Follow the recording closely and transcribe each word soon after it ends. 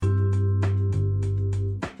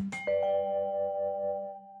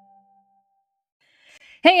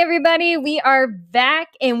Hey, everybody, we are back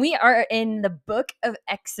and we are in the book of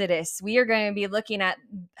Exodus. We are going to be looking at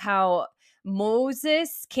how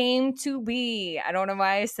Moses came to be. I don't know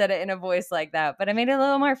why I said it in a voice like that, but I made it a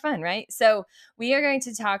little more fun, right? So, we are going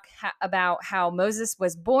to talk about how Moses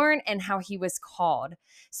was born and how he was called.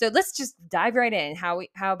 So, let's just dive right in. How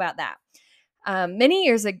about that? Many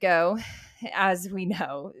years ago, as we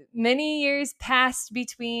know, many years passed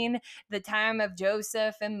between the time of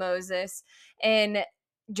Joseph and Moses, and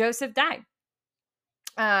Joseph died.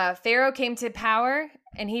 Pharaoh came to power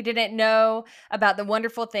and he didn't know about the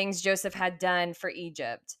wonderful things Joseph had done for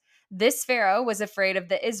Egypt. This Pharaoh was afraid of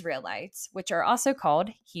the Israelites, which are also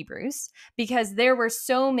called Hebrews, because there were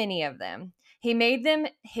so many of them. He made them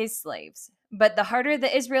his slaves. But the harder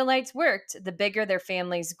the Israelites worked, the bigger their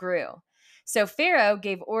families grew. So Pharaoh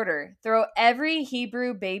gave order, throw every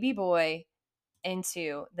Hebrew baby boy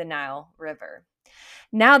into the Nile River.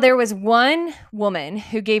 Now there was one woman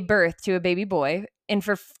who gave birth to a baby boy, and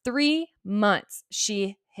for 3 months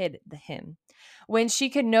she hid him. When she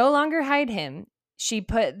could no longer hide him, she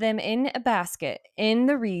put them in a basket in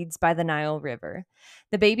the reeds by the Nile River.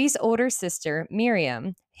 The baby's older sister,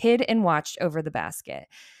 Miriam, hid and watched over the basket.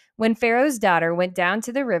 When Pharaoh's daughter went down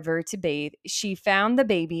to the river to bathe, she found the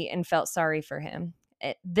baby and felt sorry for him.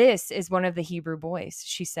 This is one of the Hebrew boys,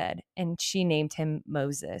 she said, and she named him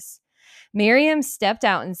Moses. Miriam stepped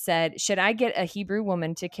out and said, "Should I get a Hebrew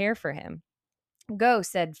woman to care for him?" "Go,"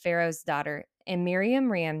 said Pharaoh's daughter, and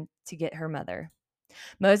Miriam ran to get her mother.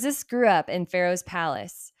 Moses grew up in Pharaoh's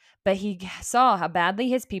palace, but he saw how badly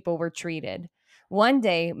his people were treated. One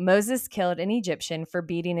day, Moses killed an Egyptian for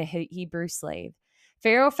beating a Hebrew slave.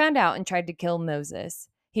 Pharaoh found out and tried to kill Moses.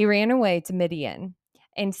 He ran away to Midian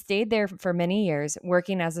and stayed there for many years,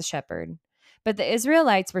 working as a shepherd. But the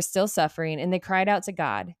Israelites were still suffering, and they cried out to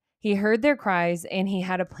God. He heard their cries, and he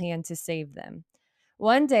had a plan to save them.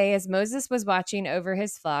 One day, as Moses was watching over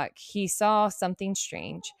his flock, he saw something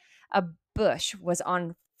strange. A bush was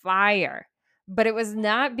on fire, but it was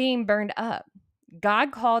not being burned up.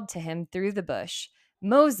 God called to him through the bush,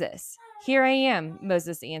 "Moses, here I am,"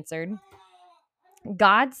 Moses answered.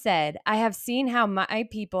 God said, "I have seen how my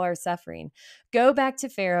people are suffering. Go back to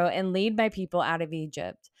Pharaoh and lead my people out of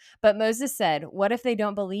Egypt." But Moses said, "What if they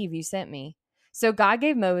don't believe you sent me?" So God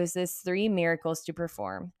gave Moses 3 miracles to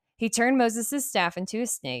perform. He turned Moses' staff into a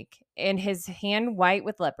snake and his hand white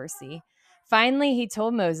with leprosy. Finally, he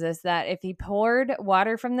told Moses that if he poured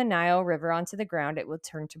water from the Nile River onto the ground, it would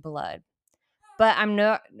turn to blood. "But I'm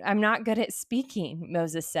not good at speaking,"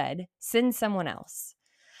 Moses said. "Send someone else."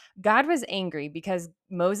 God was angry because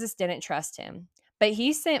Moses didn't trust him, but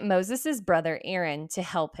he sent Moses' brother Aaron to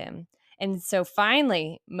help him. And so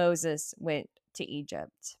finally, Moses went to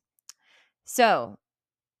Egypt. So,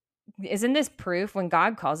 isn't this proof when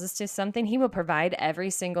God calls us to something, he will provide every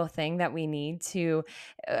single thing that we need to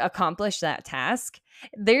accomplish that task?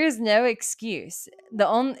 There's no excuse.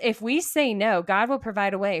 If we say no, God will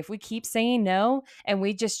provide a way. If we keep saying no and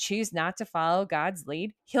we just choose not to follow God's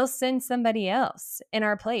lead, he'll send somebody else in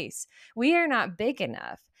our place. We are not big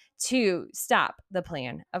enough to stop the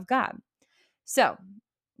plan of God. So,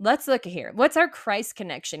 let's look at here. What's our Christ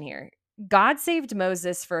connection here? God saved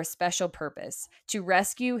Moses for a special purpose, to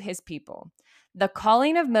rescue his people. The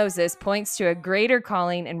calling of Moses points to a greater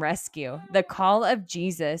calling and rescue, the call of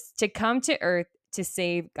Jesus to come to earth to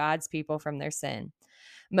save God's people from their sin.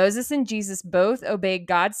 Moses and Jesus both obeyed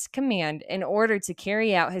God's command in order to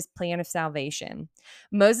carry out his plan of salvation.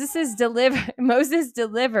 Moses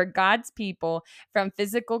delivered God's people from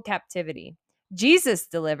physical captivity. Jesus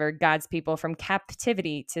delivered God's people from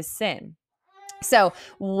captivity to sin. So,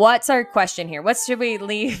 what's our question here? What should we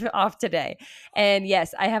leave off today? And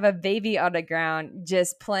yes, I have a baby on the ground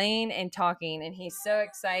just playing and talking, and he's so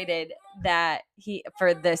excited that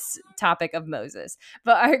for this topic of Moses.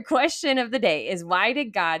 But our question of the day is, why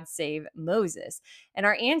did God save Moses? And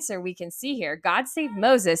our answer we can see here: God saved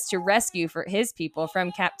Moses to rescue for his people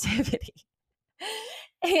from captivity.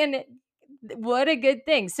 And what a good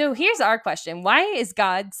thing. So here's our question: why is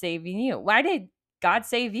God saving you? Why did God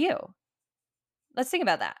save you? Let's think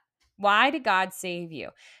about that. Why did God save you?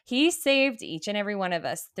 He saved each and every one of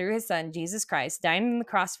us through his son, Jesus Christ, dying on the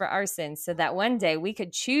cross for our sins so that one day we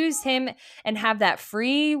could choose him and have that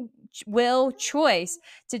free will choice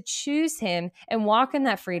to choose him and walk in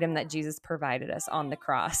that freedom that Jesus provided us on the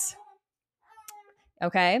cross.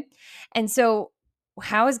 Okay? And so,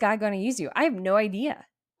 how is God going to use you? I have no idea.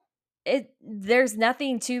 There's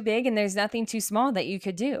nothing too big and there's nothing too small that you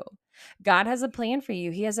could do. God has a plan for you.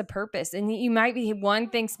 He has a purpose. And you might be one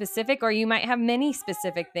thing specific, or you might have many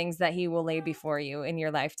specific things that he will lay before you in your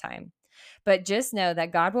lifetime. But just know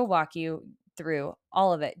that God will walk you through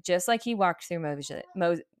all of it, just like he walked through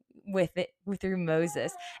through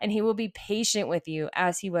Moses, and he will be patient with you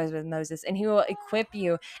as he was with Moses, and he will equip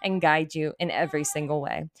you and guide you in every single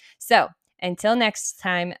way. So until next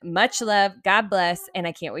time, much love, God bless, and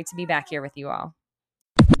I can't wait to be back here with you all.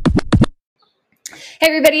 Hey,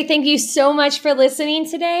 everybody, thank you so much for listening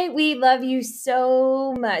today. We love you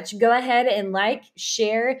so much. Go ahead and like,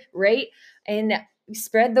 share, rate, and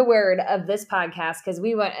spread the word of this podcast, because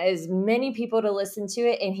we want as many people to listen to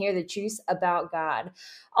it and hear the truth about God.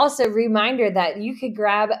 Also, reminder that you could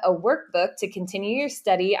grab a workbook to continue your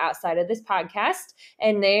study outside of this podcast,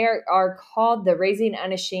 and they are called the Raising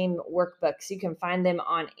Unashamed workbooks. You can find them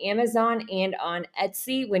on Amazon and on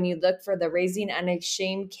Etsy when you look for the Raising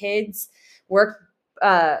Unashamed Kids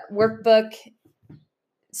workbook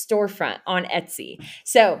storefront on Etsy.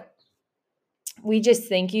 So we just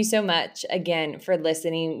thank you so much again for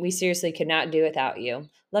listening. We seriously could not do without you.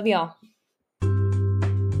 Love y'all.